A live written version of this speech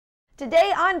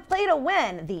Today on Play to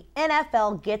Win, the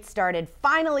NFL gets started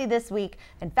finally this week,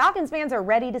 and Falcons fans are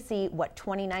ready to see what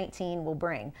 2019 will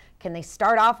bring. Can they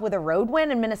start off with a road win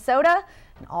in Minnesota?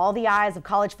 And all the eyes of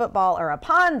college football are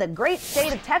upon the great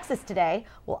state of Texas today.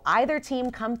 Will either team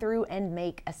come through and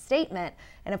make a statement?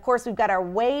 And of course, we've got our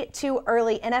way too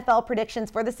early NFL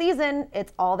predictions for the season.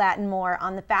 It's all that and more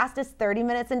on the fastest 30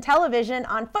 minutes in television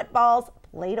on football's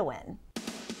Play to Win.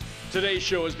 Today's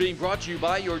show is being brought to you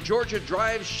by your Georgia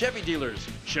Drive Chevy dealers.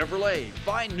 Chevrolet,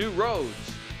 find new roads.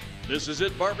 This is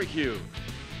It Barbecue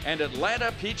and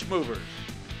Atlanta Peach Movers.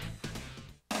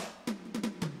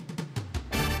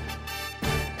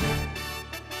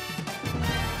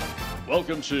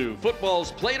 Welcome to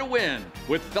Football's Play to Win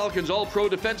with Falcons All-Pro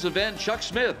defensive end Chuck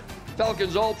Smith,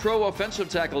 Falcons All-Pro offensive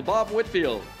tackle Bob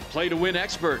Whitfield, Play to Win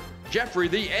expert Jeffrey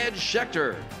the Edge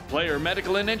Schechter, player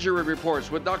medical and injury reports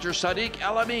with Dr. Sadiq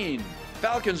Al-Amin,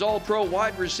 Falcons All-Pro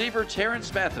wide receiver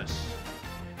Terrence Mathis,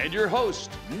 and your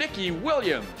host, Nikki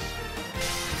Williams.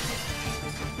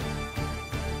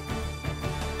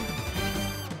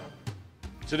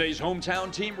 Today's hometown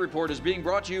team report is being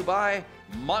brought to you by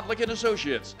Montlick &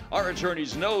 Associates. Our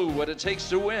attorneys know what it takes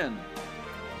to win.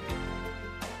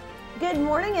 Good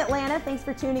morning, Atlanta. Thanks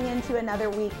for tuning in to another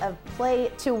week of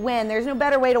Play to Win. There's no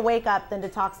better way to wake up than to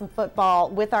talk some football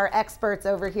with our experts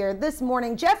over here this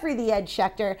morning. Jeffrey the Edge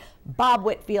Schechter, Bob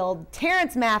Whitfield,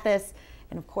 Terrence Mathis,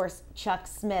 and of course, Chuck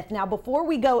Smith. Now, before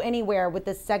we go anywhere with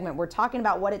this segment, we're talking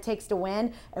about what it takes to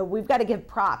win, and we've got to give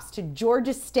props to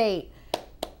Georgia State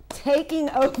taking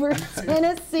over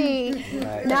Tennessee.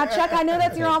 Right. Now, Chuck, I know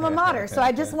that's your alma mater, so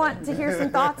I just want to hear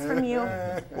some thoughts from you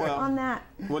on that.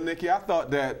 Well, Nikki, I thought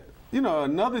that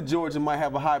another Georgia might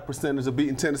have a high percentage of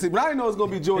beating Tennessee, but I didn't know it was going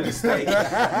to be Georgia State. You know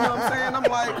what I'm saying?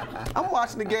 I'm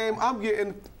watching the game, I'm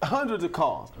getting hundreds of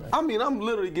calls. I mean, I'm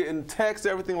literally getting texts,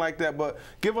 everything like that, but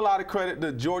give a lot of credit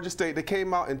to Georgia State. They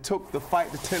came out and took the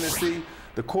fight to Tennessee.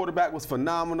 The quarterback was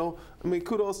phenomenal. I mean,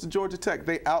 kudos to Georgia Tech.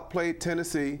 They outplayed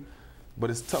Tennessee. But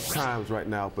it's tough times right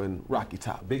now up in Rocky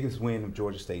Top. Biggest win of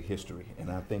Georgia State history, and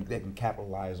I think they can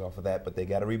capitalize off of that, but they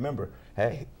got to remember,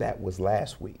 hey, that was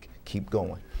last week. Keep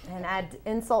going. And add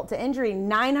insult to injury,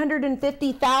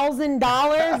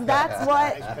 $950,000. That's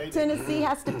what Tennessee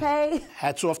has to pay.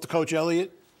 Hats off to Coach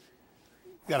Elliott.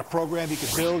 He's got a program he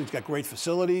can build. He's got great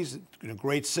facilities, in a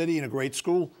great city, and a great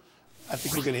school. I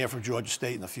think we're going to hear from Georgia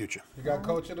State in the future. You got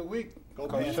Coach of the Week.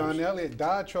 Coach Sean Elliott,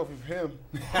 Dodd Trophy for him.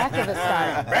 Heck of a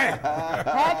start.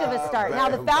 Heck of a start. Now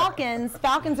the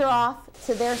Falcons are off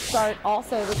to their start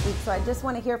also this week, so I just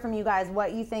want to hear from you guys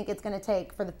what you think it's going to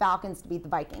take for the Falcons to beat the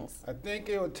Vikings. I think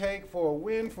it would take for a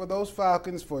win for those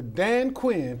Falcons for Dan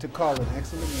Quinn to call an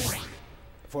excellent game.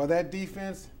 For that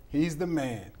defense, he's the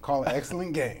man. Call an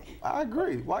excellent game. I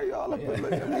agree. Why y'all look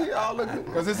at me? Y'all look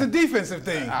because it's a defensive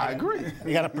thing. I agree.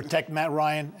 You got to protect Matt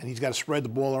Ryan, and he's got to spread the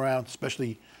ball around,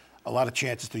 especially a lot of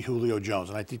chances to Julio Jones,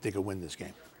 and I think they could win this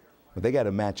game. But they got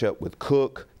to match up with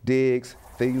Cook, Diggs,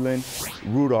 Thielen,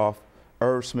 Rudolph,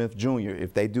 Irv Smith Jr.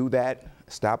 If they do that,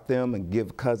 stop them and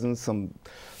give Cousins some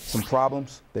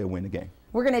problems, they'll win the game.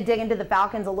 We're going to dig into the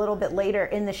Falcons a little bit later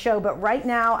in the show, but right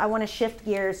now I want to shift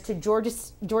gears to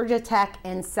Georgia Tech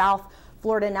and South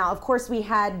Florida. Now, of course, we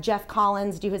had Jeff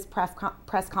Collins do his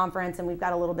press conference, and we've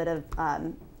got a little bit of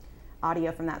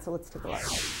audio from that, so let's take a look.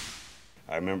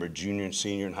 I remember junior and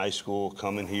senior in high school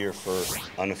coming here for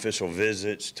unofficial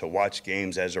visits to watch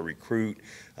games as a recruit,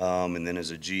 and then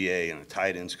as a GA and a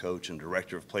tight ends coach and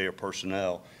director of player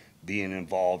personnel, being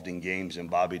involved in games in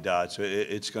Bobby Dodd. So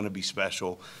it's going to be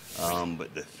special,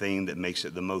 but the thing that makes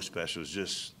it the most special is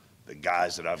just the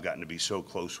guys that I've gotten to be so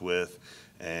close with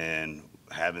and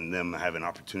having them have an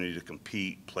opportunity to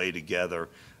compete, play together,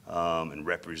 and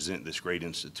represent this great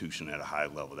institution at a high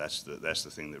level. That's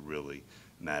the thing that really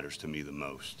matters to me the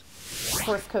most. Of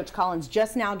course, Coach Collins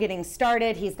just now getting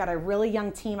started. He's got a really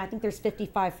young team. I think there's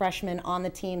 55 freshmen on the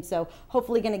team, so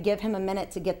hopefully going to give him a minute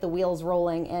to get the wheels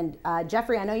rolling. And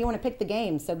Jeffrey, I know you want to pick the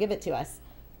game, so give it to us.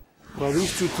 Well,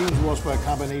 these two teams lost by a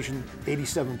combination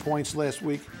 87 points last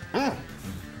week.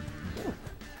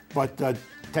 But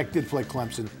Tech did play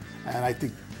Clemson, and I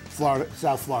think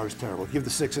South Florida is terrible. Give the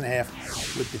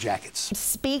 6.5 with the Jackets.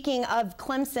 Speaking of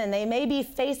Clemson, they may be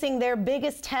facing their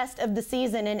biggest test of the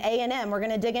season in A&M. We're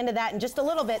going to dig into that in just a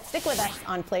little bit. Stick with us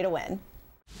on Play to Win.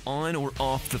 On or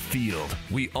off the field,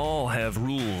 we all have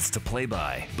rules to play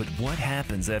by. But what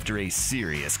happens after a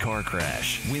serious car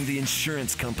crash? When the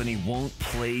insurance company won't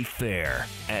play fair?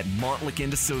 At Montlick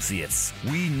 & Associates,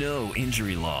 we know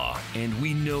injury law, and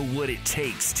we know what it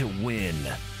takes to win.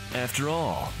 After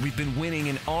all, we've been winning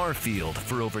in our field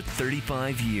for over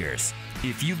 35 years.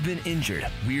 If you've been injured,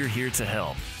 we're here to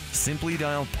help. Simply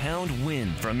dial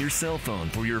 #WIN from your cell phone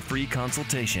for your free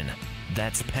consultation.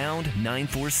 That's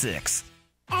 #946.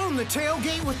 On the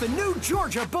tailgate with the new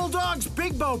Georgia Bulldogs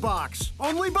Big Bow Box.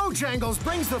 Only Bojangles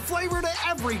brings the flavor to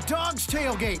every dog's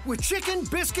tailgate with chicken,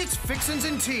 biscuits, fixins,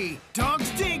 and tea. Dogs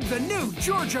dig the new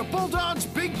Georgia Bulldogs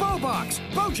Big Bow Box.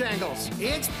 Bojangles,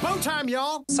 it's bow time,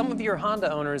 y'all. Some of you are Honda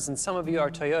owners and some of you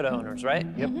are Toyota owners, right?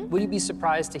 Yep. Would you be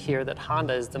surprised to hear that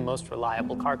Honda is the most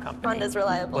reliable car company? Honda's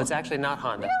reliable. Well, it's actually not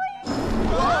Honda.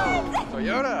 What?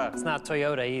 Toyota. It's not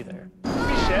Toyota either.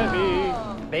 Chevy.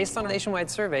 Based on a nationwide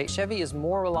survey, Chevy is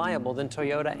more reliable than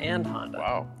Toyota and Honda.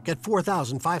 Wow. Get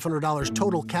 $4,500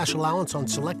 total cash allowance on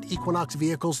select Equinox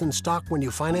vehicles in stock when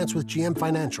you finance with GM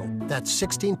Financial. That's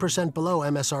 16% below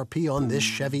MSRP on this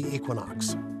Chevy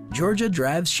Equinox. Georgia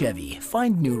drives Chevy.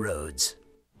 Find new roads.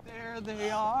 There they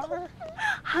are.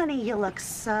 Honey, you look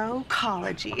so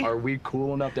collegey. Are we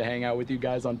cool enough to hang out with you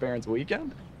guys on Parents'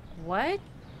 Weekend? What?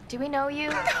 Do we know you?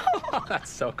 That's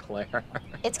so Claire.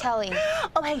 It's Kelly.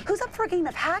 Oh, hey, who's up for a game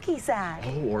of hacky sack?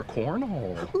 Oh, or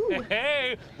cornhole. Ooh.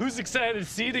 Hey, who's excited to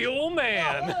see the old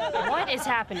man? What is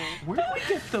happening? Where do we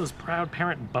get those proud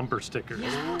parent bumper stickers?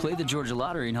 Play the Georgia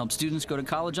Lottery and help students go to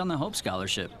college on the Hope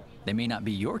Scholarship. They may not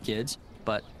be your kids,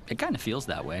 but it kind of feels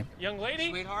that way. Young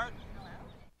lady? Sweetheart?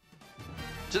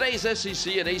 Today's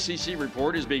SEC and ACC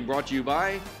report is being brought to you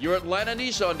by your Atlanta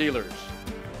Nissan dealers.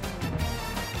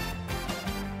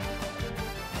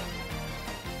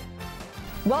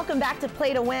 Welcome back to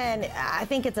Play to Win. I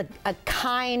think it's a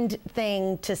kind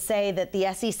thing to say that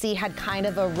the SEC had kind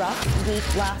of a rough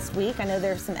week last week. I know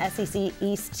there's some SEC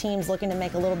East teams looking to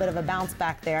make a little bit of a bounce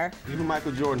back there. Even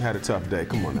Michael Jordan had a tough day.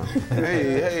 Come on now.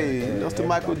 hey, it's the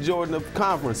Michael Jordan of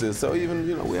conferences. So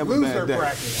even, we have a bad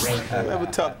day. We have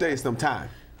a tough day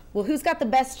sometimes. Well, who's got the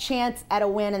best chance at a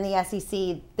win in the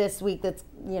SEC this week that's,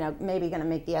 maybe going to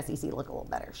make the SEC look a little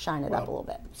better, shine it up a little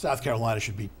bit? South Carolina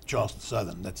should beat Charleston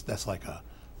Southern. That's like a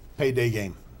payday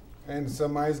game. And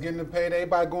somebody's getting a payday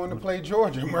by going to play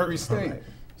Georgia, Murray State. Right.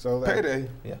 So payday.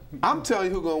 Yeah. I'm telling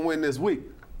you who's going to win this week.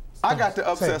 I got the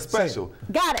upset special.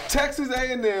 Got it. Texas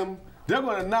A&M. They're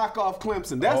going to knock off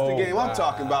Clemson. That's the game I'm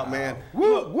talking about, man.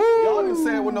 Woo, Look, woo. y'all didn't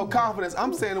say it with no confidence.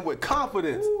 I'm saying it with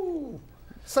confidence.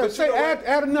 So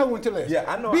add another one to this. Yeah,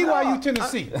 I know. BYU,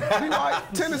 Tennessee.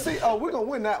 BYU, Tennessee. Oh, we're going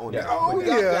to win that one. Yeah. Oh,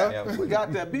 yeah. We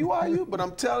got that. BYU, but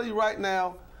I'm telling you right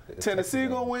now, Tennessee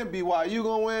going to win, BYU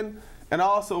going to win, and I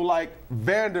also like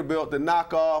Vanderbilt to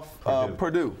knock off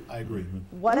Purdue. I agree.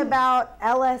 What about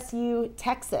LSU,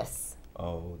 Texas?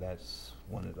 Oh, that's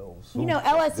one of those.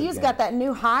 LSU's got that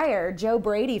new hire, Joe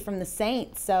Brady from the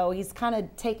Saints, so he's kind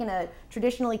of taken a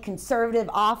traditionally conservative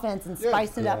offense and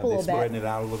spicing it up a little bit. Spreading it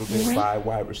out a little bit, 5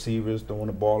 wide receivers, throwing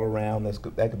the ball around.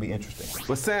 That could be interesting.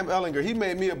 But Sam Ehlinger, he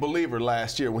made me a believer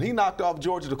last year. When he knocked off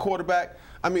Georgia, the quarterback,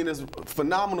 I mean, it's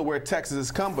phenomenal where Texas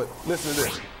has come, but listen to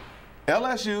this.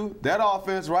 LSU, that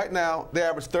offense right now, they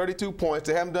average 32 points.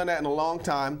 They haven't done that in a long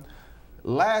time.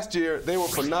 Last year, they were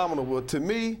phenomenal. But to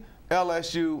me,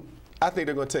 LSU, I think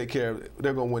they're going to take care of it.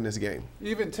 They're going to win this game.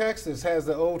 Even Texas has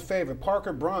the old favorite,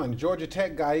 Parker Braun, Georgia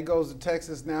Tech guy. He goes to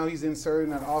Texas now. He's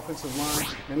inserting that offensive line.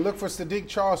 And look for Sadiq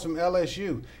Charles from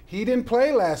LSU. He didn't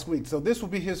play last week, so this will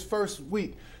be his first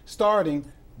week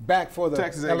starting back for the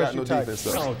Texas ain't LSU got no defense,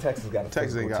 though. No, Texas got a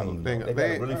Texas ain't got team. They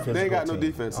ain't got no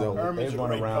defense, though. Herman's They a run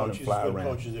great around coach. and He's fly as good around.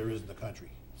 coach as there is in the country.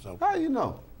 So How you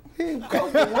know? He ain't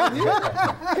coached for 1 year.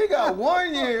 He got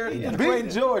 1 year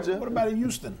beating Georgia. what about in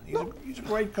Houston? He's a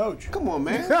great coach. Come on,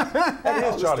 man.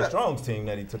 That is Charlie Strong's team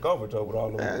that he took over with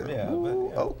all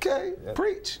those. Okay,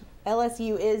 preach.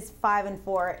 LSU is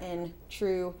 5-4 in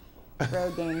true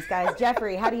road games, guys.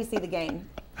 Jeffrey, how do you see the game?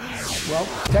 Well,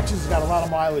 Texas has got a lot of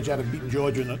mileage out of beating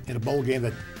Georgia in a bowl game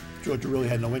that Georgia really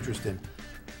had no interest in.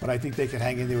 But I think they can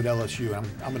hang in there with LSU.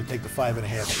 I'm going to take the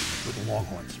 5.5 with the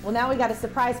Longhorns. Well, now we got a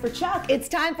surprise for Chuck. It's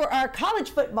time for our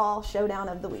college football showdown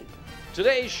of the week.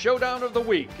 Today's Showdown of the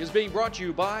Week is being brought to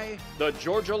you by the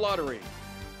Georgia Lottery.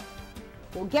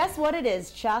 Well, guess what it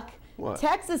is, Chuck? What?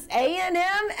 Texas A&M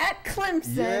at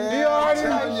Clemson. Yeah, He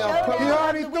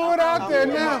already threw it out there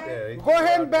now. Go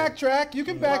ahead and backtrack. You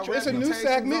can backtrack. It's a new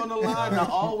segment. On the line, I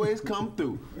always come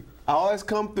through.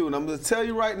 And I'm going to tell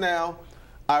you right now,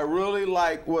 I really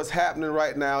like what's happening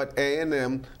right now at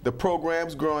A&M. The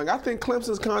program's growing. I think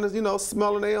Clemson's kind of,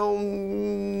 smelling their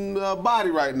own body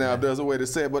right now, if there's a way to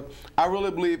say it. But I really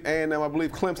believe A&M. I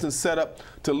believe Clemson's set up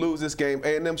to lose this game.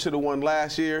 A&M should have won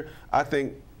last year. I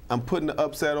think I'm putting the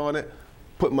upset on it,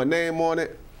 putting my name on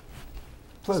it.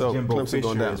 Plus, So Jimbo Clemson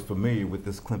going Fisher down. is familiar with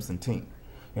this Clemson team.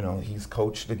 He's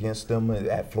coached against them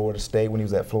at Florida State when he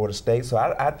was at Florida State. So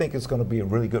I think it's going to be a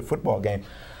really good football game.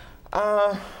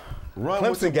 Run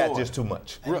with your Clemson got boy. just too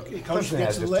much. He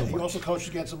also coached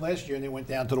against them last year, and they went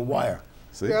down to the wire.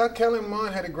 See? Yeah, Kellen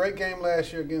Mond had a great game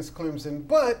last year against Clemson,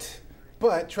 but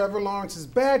Trevor Lawrence's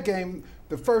bad game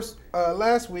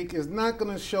last week is not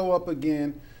going to show up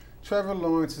again. Trevor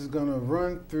Lawrence is going to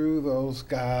run through those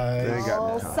guys. They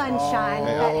got sunshine,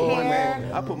 that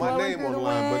hair. I put my name on the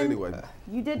line, but anyway.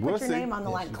 You did put your name on the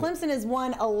line. Clemson has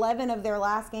won 11 of their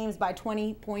last games by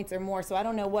 20 points or more, so I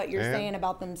don't know what you're saying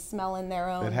about them smelling their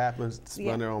own. It happens,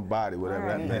 smell their own body, whatever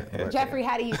that meant. Jeffrey,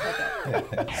 how do you take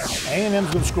it?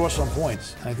 A&M's going to score some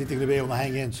points. I think they're going to be able to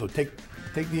hang in, so take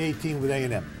the 18 with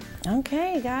A&M.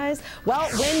 Okay, guys. Well,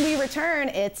 when we return,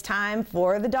 it's time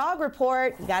for the dog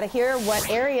report. You got to hear what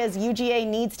areas UGA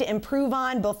needs to improve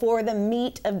on before the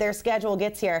meat of their schedule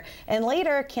gets here. And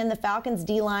later, can the Falcons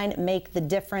D-line make the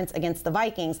difference against the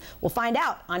Vikings? We'll find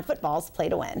out on Football's Play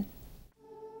to Win.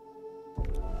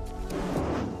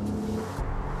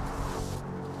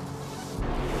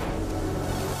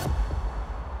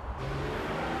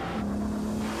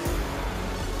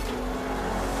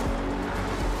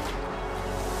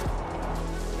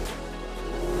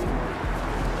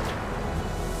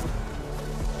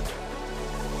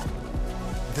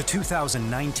 The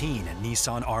 2019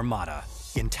 Nissan Armada.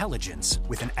 Intelligence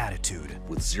with an attitude.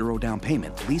 With 0 down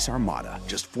payment, lease Armada,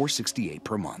 just $468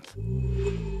 per month.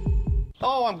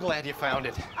 Oh, I'm glad you found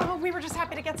it. Oh, we were just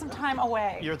happy to get some time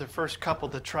away. You're the first couple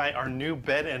to try our new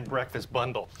bed and breakfast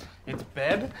bundle. It's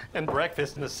bed and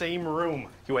breakfast in the same room.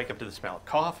 You wake up to the smell of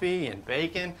coffee and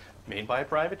bacon, made by a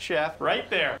private chef, right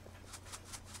there.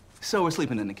 So we're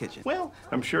sleeping in the kitchen. Well,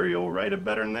 I'm sure you'll write it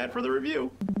better than that for the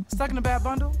review. Stuck in a bad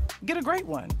bundle? Get a great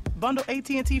one. Bundle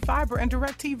AT&T Fiber and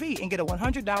DirecTV and get a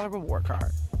 $100 reward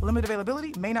card. Limited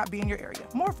availability may not be in your area.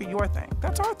 More for your thing.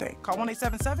 That's our thing. Call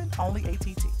 1-877 only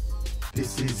ATT.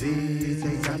 This is it,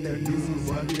 they got that new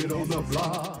bucket on the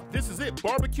block. This is it,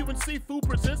 Barbecue and Seafood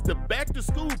presents the Back to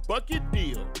School Bucket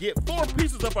Deal. Get 4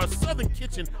 pieces of our Southern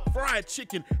Kitchen fried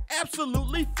chicken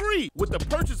absolutely free with the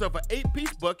purchase of an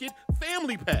 8-piece bucket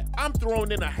family pack. I'm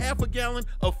throwing in a ½ gallon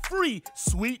of free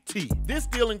sweet tea. This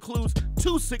deal includes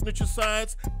 2 signature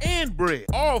sides and bread,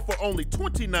 all for only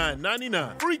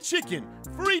 $29.99. Free chicken,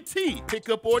 free tea,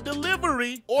 pickup or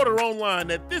delivery. Order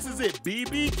online at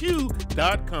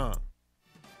thisisitbbq.com.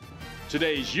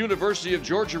 Today's University of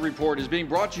Georgia Report is being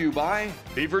brought to you by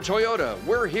Beaver Toyota.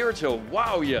 We're here to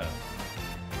wow ya.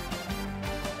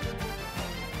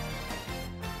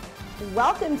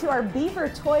 Welcome to our Beaver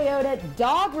Toyota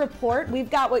Dog Report. We've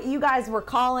got what you guys were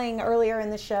calling earlier in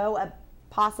the show a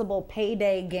possible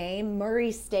payday game,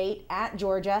 Murray State at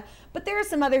Georgia. But there are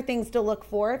some other things to look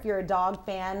for if you're a dog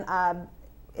fan.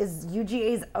 Is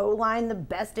UGA's O-line the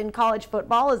best in college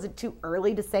football? Is it too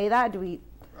early to say that?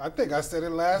 I think I said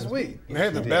it last week. They're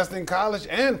the best in college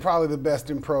and probably the best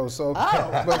in pro. So,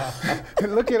 but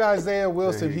look at Isaiah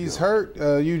Wilson. He's hurt.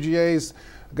 UGA's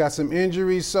got some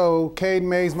injuries. So Cade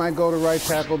Mays might go to right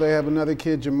tackle. They have another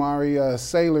kid, Jamari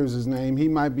Saylor's his name. He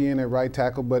might be in at right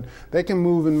tackle, but they can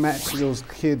move and match those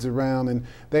kids around. And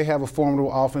they have a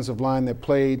formidable offensive line that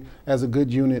played as a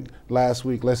good unit last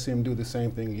week. Let's see them do the same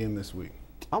thing again this week.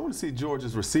 I want to see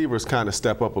Georgia's receivers kind of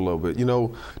step up a little bit. You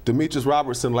know, Demetrius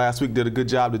Robertson last week did a good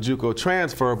job, the JUCO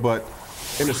transfer, but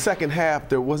in the second half,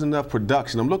 there wasn't enough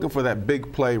production. I'm looking for that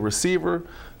big play receiver.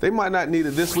 They might not need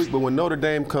it this week, but when Notre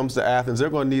Dame comes to Athens, they're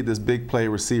going to need this big play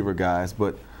receiver, guys.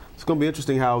 But it's going to be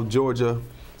interesting how Georgia,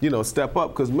 step up,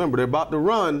 because remember, they're about to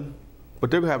run,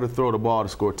 but they're going to have to throw the ball to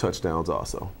score touchdowns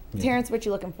also. Yeah. Terrence, what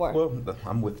you looking for? Well,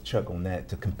 I'm with Chuck on that.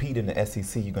 To compete in the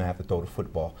SEC, you're going to have to throw the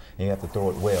football, and you have to throw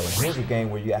it well. And here's a game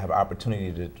where you have an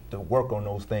opportunity to work on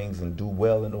those things and do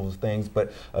well in those things.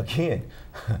 But again,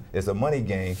 it's a money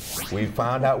game. We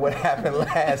found out what happened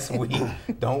last week.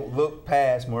 Don't look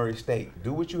past Murray State.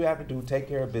 Do what you have to do, take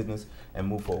care of business, and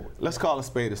move forward. Let's call a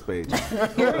spade a spade. Here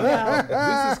we go.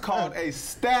 This is called a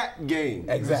stat game.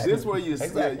 Exactly. This is where you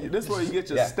get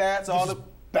your stats, all the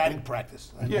batting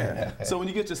practice. Yeah. So when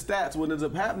you get your stats, what ends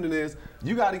up happening is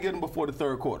you got to get them before the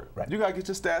third quarter. Right. You got to get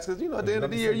your stats because at the end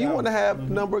of the year you want to have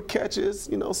number of catches,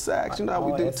 sacks. You know how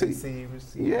we do.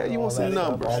 Yeah, you want some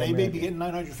numbers. They may be getting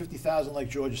 950,000 like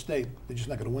Georgia State. They're just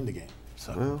not going to win the game.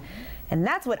 So. And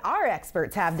that's what our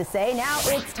experts have to say. Now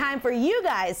it's time for you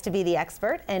guys to be the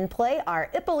expert and play our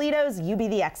Ippolito's You Be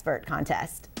the Expert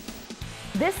contest.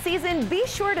 This season, be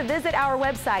sure to visit our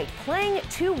website,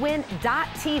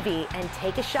 playingtowin.tv, and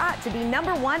take a shot to be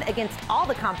 #1 against all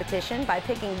the competition by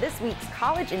picking this week's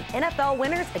college and NFL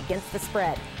winners against the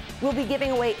spread. We'll be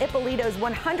giving away Ippolito's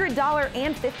 $100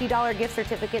 and $50 gift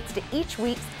certificates to each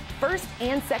week's first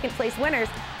and second place winners.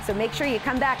 So make sure you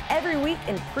come back every week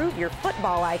and prove your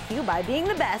football IQ by being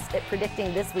the best at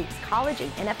predicting this week's college and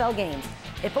NFL games.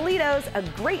 Ippolito's, a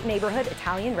great neighborhood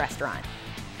Italian restaurant.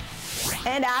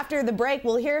 And after the break,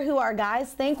 we'll hear who our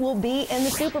guys think will be in the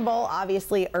Super Bowl.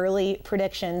 Obviously, early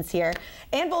predictions here.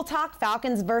 And we'll talk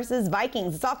Falcons versus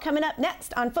Vikings. It's all coming up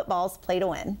next on Football's Play to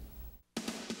Win.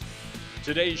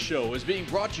 Today's show is being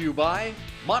brought to you by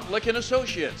Montlick &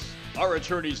 Associates. Our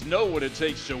attorneys know what it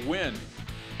takes to win.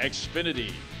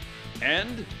 Xfinity.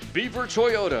 And Beaver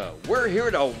Toyota. We're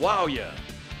here to wow you.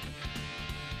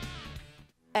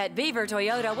 At Beaver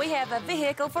Toyota, we have a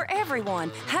vehicle for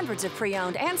everyone. Hundreds of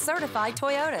pre-owned and certified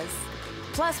Toyotas.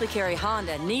 Plus, we carry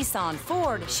Honda, Nissan,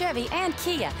 Ford, Chevy, and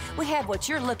Kia. We have what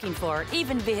you're looking for,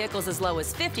 even vehicles as low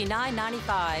as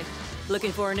 $59.95.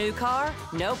 Looking for a new car?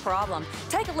 No problem.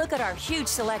 Take a look at our huge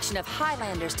selection of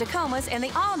Highlanders, Tacomas, and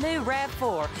the all-new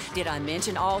RAV4. Did I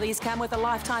mention all these come with a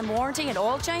lifetime warranty and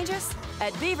oil changes?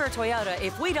 At Beaver Toyota,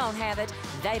 if we don't have it,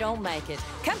 they don't make it.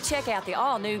 Come check out the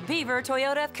all-new Beaver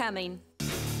Toyota coming.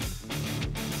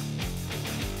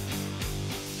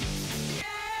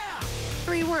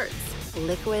 Three words: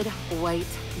 liquid white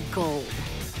gold.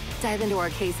 Dive into our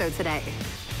queso today.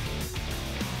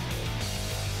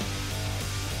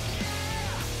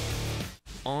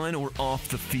 On or off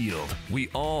the field, we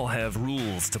all have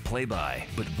rules to play by.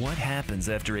 But what happens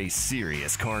after a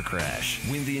serious car crash?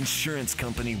 When the insurance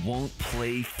company won't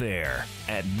play fair?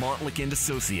 At Montlick &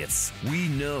 Associates, we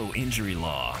know injury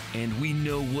law, and we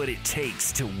know what it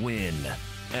takes to win.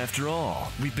 After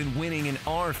all, we've been winning in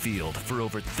our field for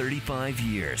over 35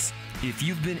 years. If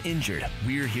you've been injured,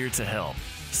 we're here to help.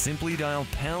 Simply dial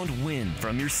 #WIN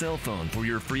from your cell phone for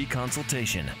your free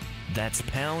consultation. That's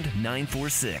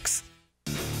 #946.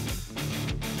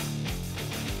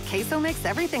 Queso makes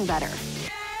everything better.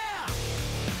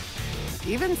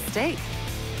 Even steak.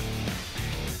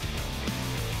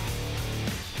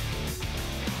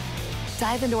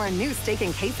 Dive into our new steak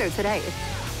and queso today.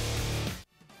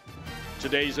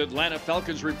 Today's Atlanta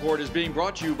Falcons report is being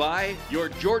brought to you by your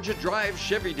Georgia Drive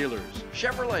Chevy dealers.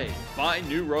 Chevrolet, find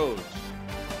new roads.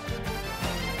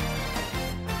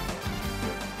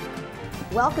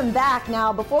 Welcome back.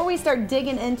 Now, before we start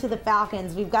digging into the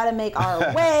Falcons, we've got to make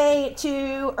our way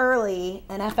to early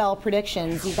NFL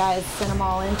predictions. You guys sent them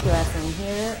all into us, and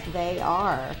here they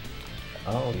are.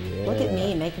 Oh, yeah. Look at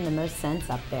me making the most sense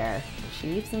up there.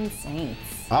 Chiefs and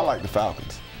Saints. I like the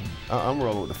Falcons. I'm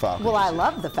rolling with the Falcons. Well, I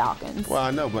love the Falcons. Well, I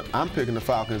know, but I'm picking the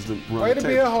Falcons to run Way the to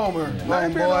be a homer, boy.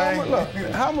 Look,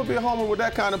 how am I be a homer with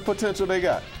that kind of potential they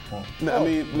got? I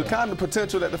mean, the kind of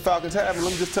potential that the Falcons have, and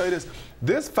let me just tell you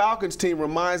this Falcons team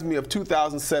reminds me of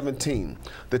 2017.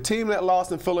 The team that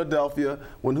lost in Philadelphia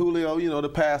when Julio,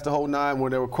 passed the whole nine where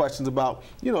there were questions about,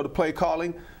 the play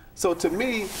calling. So to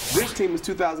me, this team is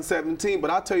 2017, but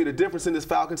I'll tell you the difference in this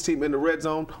Falcons team in the red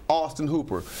zone, Austin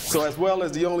Hooper. So as well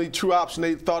as the only true option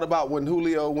they thought about when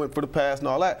Julio went for the pass and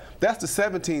all that, that's the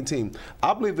 17 team.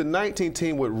 I believe the 19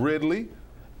 team with Ridley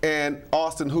and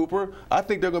Austin Hooper, I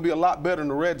think they're going to be a lot better in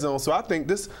the red zone. So I think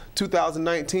this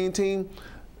 2019 team,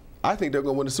 I think they're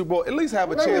going to win the Super Bowl. At least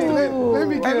have a chance to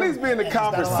at least be in the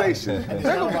conversation.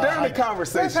 They're in the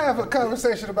conversation. Let's have a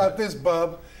conversation about this,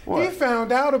 Bub. What? He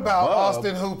found out about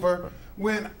Austin Hooper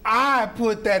when I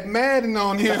put that Madden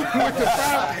on him with the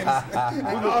Falcons.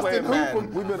 And Austin Hooper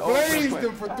blazed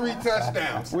him for 3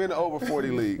 touchdowns. We're in the over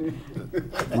 40 league.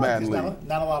 Madden league.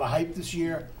 Not a lot of hype this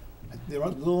year. They're a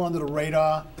little under the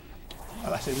radar.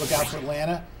 I say look out for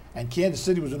Atlanta. And Kansas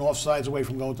City was an offsides away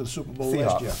from going to the Super Bowl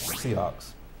last year.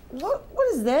 Seahawks. What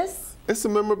is this? It's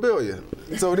some memorabilia.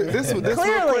 So this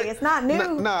clearly it's not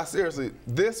new. Nah, seriously,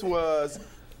 this was.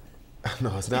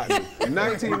 No, it's not new.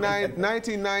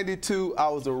 1992, I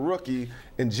was a rookie,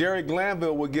 and Jerry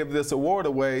Glanville would give this award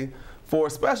away for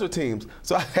special teams.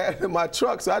 So I had it in my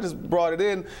truck, so I just brought it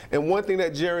in. And one thing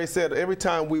that Jerry said, every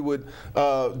time we would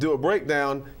do a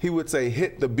breakdown, he would say,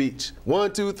 hit the beach.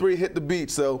 1, 2, 3, hit the beach.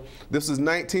 So this was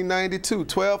 1992,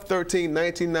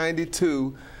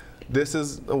 12/13/1992. This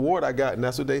is an award I got, and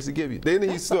that's what they used to give you. Then he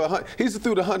used to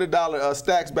throw the $100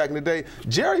 stacks back in the day.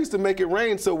 Jerry used to make it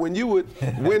rain, so when you would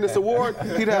win this award,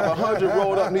 he'd have 100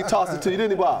 rolled up and he'd toss it to you,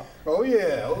 didn't he, Bob? Oh,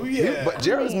 yeah. Oh, yeah. But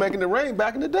Jerry was making it rain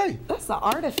back in the day. That's an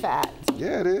artifact.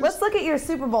 Yeah, it is. Let's look at your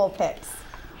Super Bowl picks.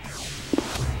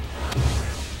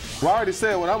 Well, I already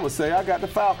said what I'm going to say. I got the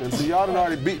Falcons. So y'all done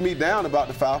already beat me down about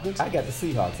the Falcons. I got the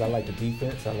Seahawks. I like the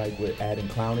defense. I like what adding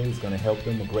Clowney is going to help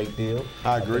them a great deal.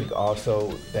 I agree. I think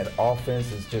also that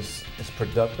offense is just as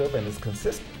productive and is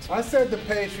consistent. I said the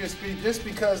Patriots just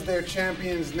because they're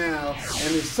champions now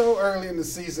and it's so early in the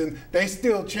season, they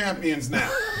still champions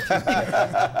now.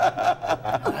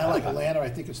 I like Atlanta. I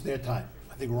think it's their time.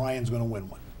 I think Ryan's going to win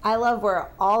one. I love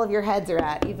where all of your heads are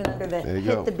at, even under the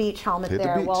hit the beach helmet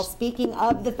there. Well, speaking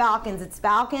of the Falcons, it's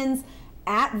Falcons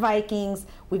at Vikings.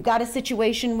 We've got a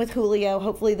situation with Julio.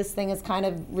 Hopefully this thing is kind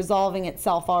of resolving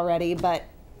itself already, but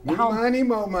New money,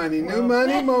 more money. New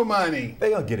money, more money.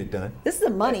 They're going to get it done. This is a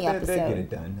money episode. They'll get it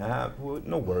done.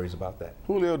 No worries about that.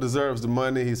 Julio deserves the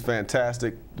money. He's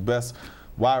fantastic. The best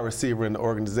wide receiver in the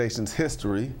organization's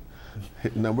history.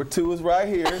 Number 2 is right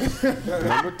here.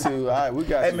 Number 2. All right, we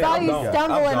got you. I saw you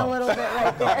stumbling a little bit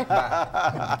right there.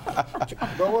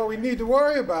 But what we need to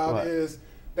worry about is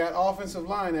that offensive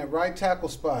line, that right tackle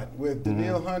spot with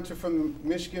Daniil Hunter from the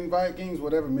Michigan Vikings,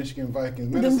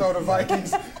 Minnesota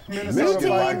Vikings, Minnesota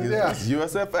Vikings, yeah.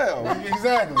 USFL.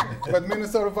 Exactly. But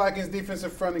Minnesota Vikings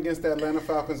defensive front against the Atlanta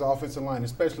Falcons offensive line,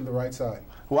 especially the right side.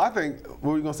 Well, I think,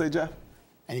 what were you going to say, Jeff?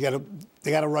 And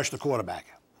they got to rush the quarterback.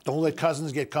 Don't let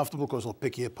Cousins get comfortable because he'll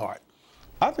pick you apart.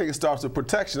 I think it starts with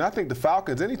protection. I think the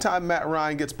Falcons, anytime Matt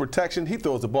Ryan gets protection, he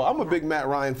throws the ball. I'm a big Matt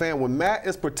Ryan fan. When Matt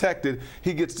is protected,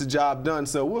 he gets the job done.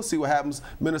 So we'll see what happens.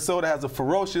 Minnesota has a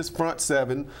ferocious front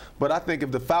 7, but I think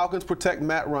if the Falcons protect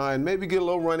Matt Ryan, maybe get a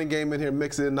little running game in here,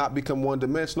 mix it and not become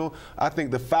one-dimensional, I think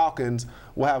the Falcons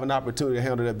will have an opportunity to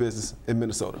handle that business in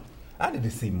Minnesota. I need to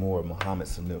see more of Mohamed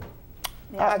Sanu.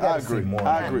 Yeah. I got to see more.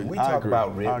 I agree. We talk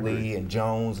about Ridley and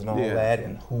Jones and all that,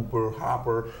 and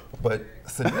Hopper, but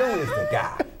Sanu is the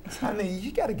guy. I mean,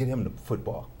 you got to get him the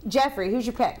football. Jeffrey, who's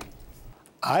your pick?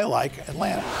 I like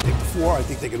Atlanta. I think the 4. I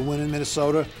think they could win in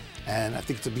Minnesota, and I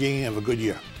think it's the beginning of a good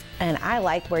year. And I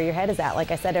like where your head is at,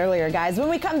 like I said earlier, guys. When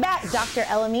we come back, Dr.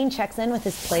 Elamine checks in with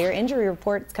his player injury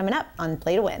report. It's coming up on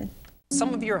Play to Win.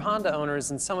 Some of you are Honda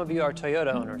owners and some of you are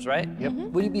Toyota owners, right? Yep.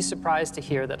 Would you be surprised to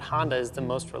hear that Honda is the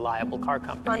most reliable car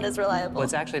company? Honda's reliable. Well,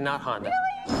 it's actually not Honda.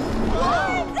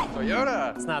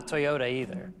 Toyota. It's not Toyota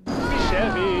either.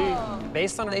 Chevy.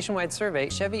 Based on a nationwide survey,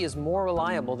 Chevy is more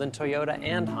reliable than Toyota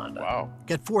and Honda. Wow.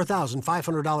 Get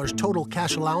 $4,500 total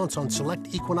cash allowance on select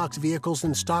Equinox vehicles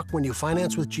in stock when you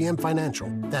finance with GM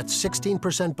Financial. That's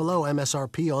 16% below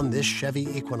MSRP on this Chevy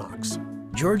Equinox.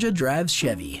 Georgia drives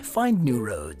Chevy. Find new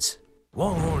roads.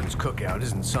 Longhorn's Cookout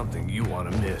isn't something you want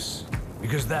to miss,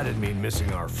 because that'd mean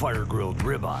missing our fire-grilled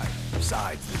ribeye,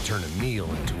 sides that turn a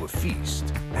meal into a feast,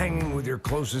 hanging with your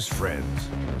closest friends.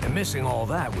 And missing all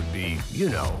that would be, you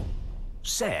know,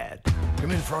 sad.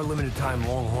 Come in for our limited-time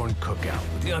Longhorn Cookout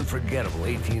with the unforgettable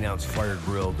 18-ounce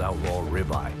fire-grilled outlaw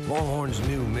ribeye, Longhorn's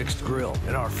new mixed grill,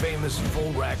 and our famous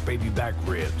full-rack baby back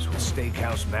ribs with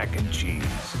steakhouse mac and cheese.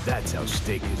 That's how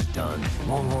steak is done.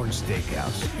 Longhorn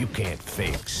Steakhouse. You can't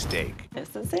fake steak.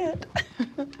 This is it.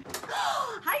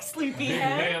 Hi,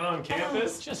 Sleepyhead. Man on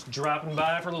campus, just dropping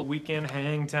by for a little weekend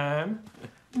hang time.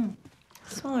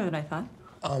 Smaller than I thought.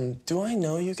 Do I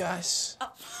know you guys?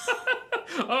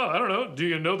 Oh, I don't know. Do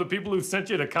you know the people who sent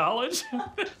you to college?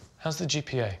 How's the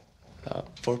GPA?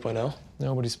 4.0?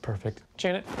 Nobody's perfect.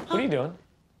 Janet, what are you doing?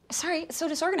 Sorry, it's so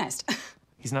disorganized.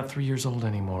 He's not 3 years old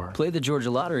anymore. Play the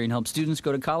Georgia Lottery and help students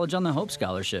go to college on the Hope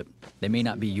Scholarship. They may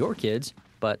not be your kids,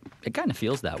 but it kind of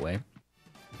feels that way.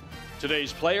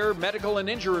 Today's Player, Medical, and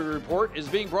Injury Report is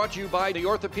being brought to you by the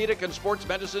Orthopedic and Sports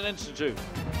Medicine Institute.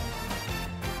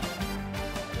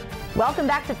 Welcome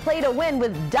back to Play to Win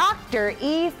with Dr.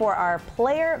 E for our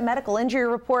player medical injury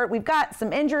report. We've got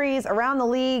some injuries around the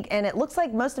league, and it looks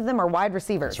like most of them are wide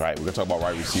receivers. That's right. We're going to talk about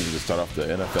wide receivers to start off the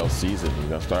NFL season. We're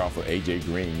going to start off with A.J.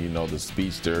 Green, you know, the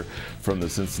speedster from the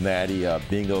Cincinnati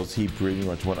Bengals. He pretty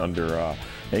much went under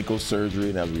ankle surgery,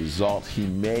 and as a result, he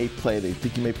may play. They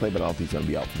think he may play, but I don't think he's going to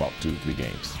be out for about 2 to 3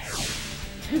 games.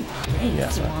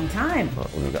 That's a long time.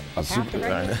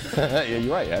 Yeah,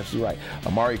 you're right. Absolutely right.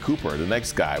 Amari Cooper, the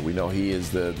next guy. We know he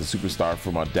is the superstar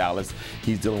from Dallas.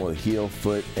 He's dealing with heel,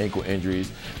 foot, ankle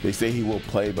injuries. They say he will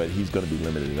play, but he's going to be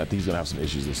limited, and I think he's going to have some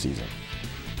issues this season.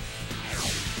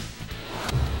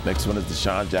 Next one is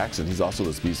Deshaun Jackson. He's also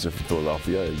the speedster from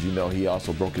Philadelphia. As you know, he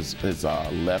also broke his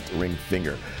left ring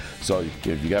finger. So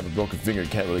if you have a broken finger, you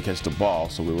can't really catch the ball.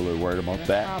 So we're really worried about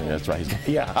that. And that's right, he's going to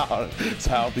be out.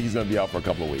 So I don't think he's going to be out for a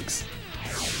couple of weeks.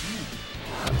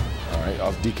 All right,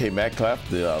 DK Metcalf,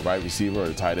 the wide receiver or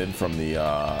the tight end from the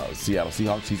Seattle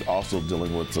Seahawks. He's also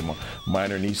dealing with some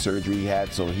minor knee surgery he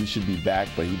had, so he should be back,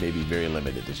 but he may be very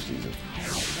limited this season.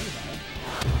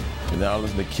 And now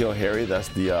listen to N'Keal Harry. That's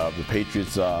the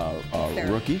Patriots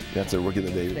rookie. That's a rookie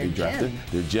that they drafted.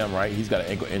 Their gem, right? He's got an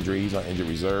ankle injury. He's on injured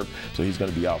reserve, so he's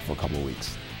going to be out for a couple of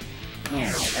weeks.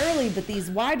 It's early, but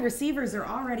these wide receivers are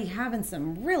already having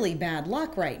some really bad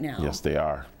luck right now. Yes, they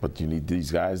are. But you need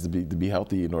these guys to be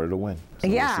healthy in order to win. So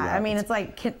yeah, I mean, it's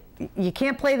like you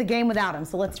can't play the game without them.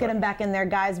 So let's get them back in there,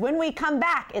 guys. When we come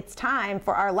back, it's time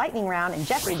for our lightning round and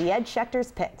Jeffrey the Ed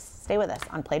Schechter's picks. Stay with us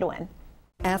on Play to Win.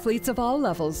 Athletes of all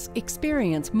levels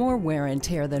experience more wear and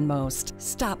tear than most.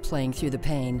 Stop playing through the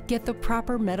pain. Get the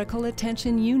proper medical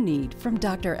attention you need from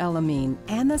Dr. Elamine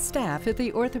and the staff at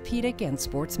the Orthopedic and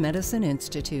Sports Medicine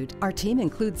Institute. Our team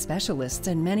includes specialists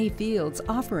in many fields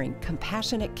offering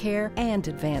compassionate care and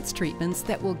advanced treatments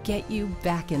that will get you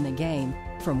back in the game.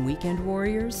 From weekend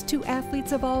warriors to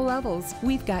athletes of all levels,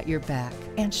 we've got your back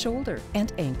and shoulder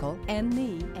and ankle and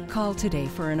knee. Call today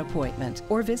for an appointment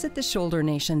or visit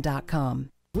theshouldernation.com.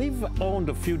 We've owned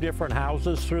a few different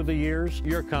houses through the years.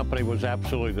 Your company was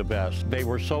absolutely the best. They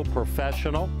were so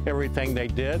professional. Everything they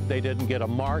didn't get a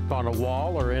mark on a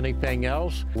wall or anything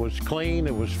else. It was clean,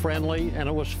 it was friendly, and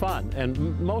it was fun.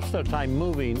 And most of the time,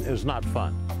 moving is not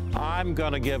fun. I'm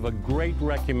going to give a great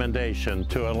recommendation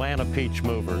to Atlanta Peach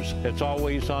Movers. It's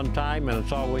always on time and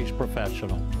it's always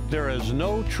professional. There is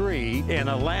no tree in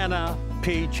Atlanta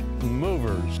Peach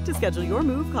Movers. To schedule your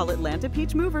move, call Atlanta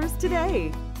Peach Movers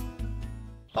today.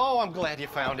 Oh, I'm glad you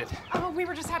found it. Oh, we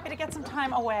were just happy to get some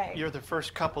time away. You're the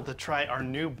first couple to try our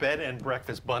new bed and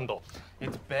breakfast bundle.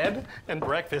 It's bed and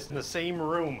breakfast in the same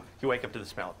room. You wake up to the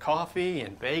smell of coffee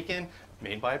and bacon,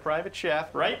 made by a private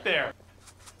chef, right there.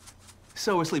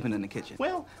 So we're sleeping in the kitchen.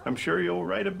 Well, I'm sure you'll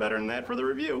write it better than that for the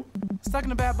review. Stuck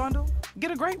in a bad bundle?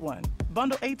 Get a great one.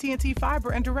 Bundle AT&T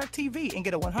Fiber and DirecTV and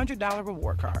get a $100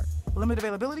 reward card. Limited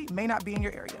availability may not be in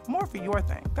your area. More for your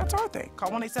thing. That's our thing.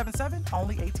 Call 1-877,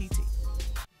 only ATT.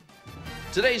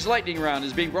 Today's lightning round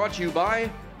is being brought to you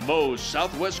by Moe's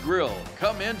Southwest Grill.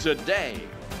 Come in today.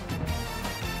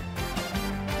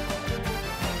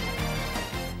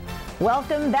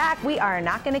 Welcome back. We are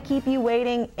not going to keep you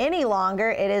waiting any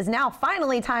longer. It is now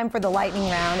finally time for the lightning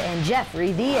round and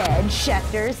Jeffrey the Ed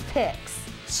Schechter's picks.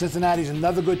 Cincinnati's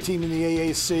another good team in the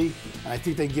AAC, and I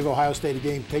think they can give Ohio State a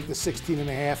game. Take the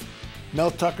 16.5.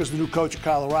 Mel Tucker's the new coach of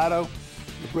Colorado.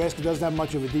 Nebraska doesn't have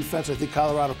much of a defense. I think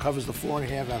Colorado covers the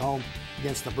 4.5 at home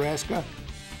against Nebraska.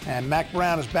 And Mac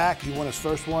Brown is back. He won his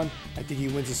first one. I think he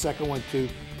wins the second one too.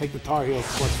 Take the Tar Heels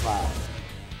 +5.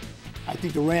 I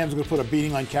think the Rams are going to put a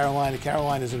beating on Carolina.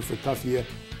 Carolina's in for a tough year.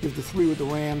 Give the 3 with the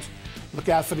Rams. Look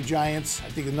out for the Giants. I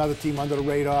think another team under the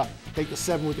radar. Take the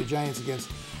 7 with the Giants against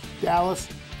Dallas.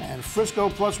 And Frisco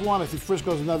 +1. I think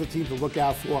Frisco's another team to look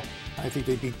out for. I think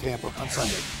they beat Tampa on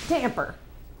Sunday. Tamper.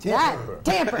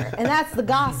 And that's the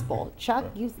gospel. Chuck,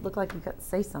 you look like you got to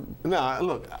say something. No,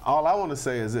 look, all I want to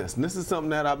say is this. And this is something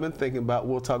that I've been thinking about.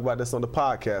 We'll talk about this on the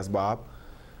podcast, Bob.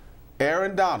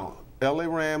 Aaron Donald, LA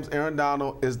Rams, Aaron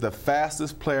Donald is the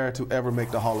fastest player to ever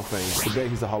make the Hall of Fame. Today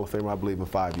he's a Hall of Famer, I believe, in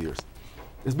 5 years.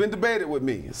 It's been debated with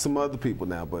me, some other people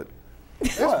now, but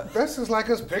That's just like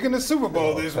us picking the Super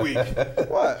Bowl this week.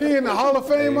 What? He in the Hall of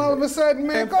Fame all of a sudden,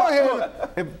 man. Go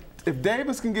ahead. If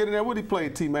Davis can get in there, what he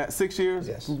played, T-Matt, 6 years?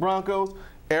 Yes. Broncos.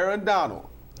 Aaron Donald,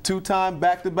 2-time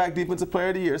back-to-back Defensive Player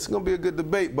of the Year. It's going to be a good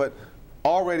debate, but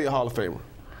already a Hall of Famer.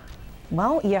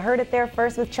 Well, you heard it there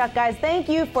first with Chuck, guys. Thank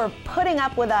you for putting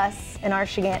up with us and our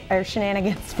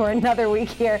shenanigans for another week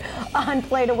here on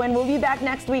Play to Win. We'll be back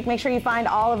next week. Make sure you find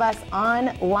all of us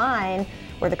online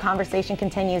where the conversation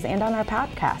continues and on our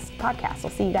podcast.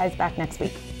 We'll see you guys back next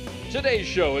week. Today's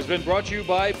show has been brought to you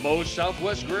by Moe's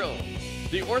Southwest Grill,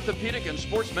 the Orthopedic and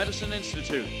Sports Medicine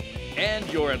Institute,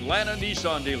 and your Atlanta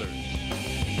Nissan dealers.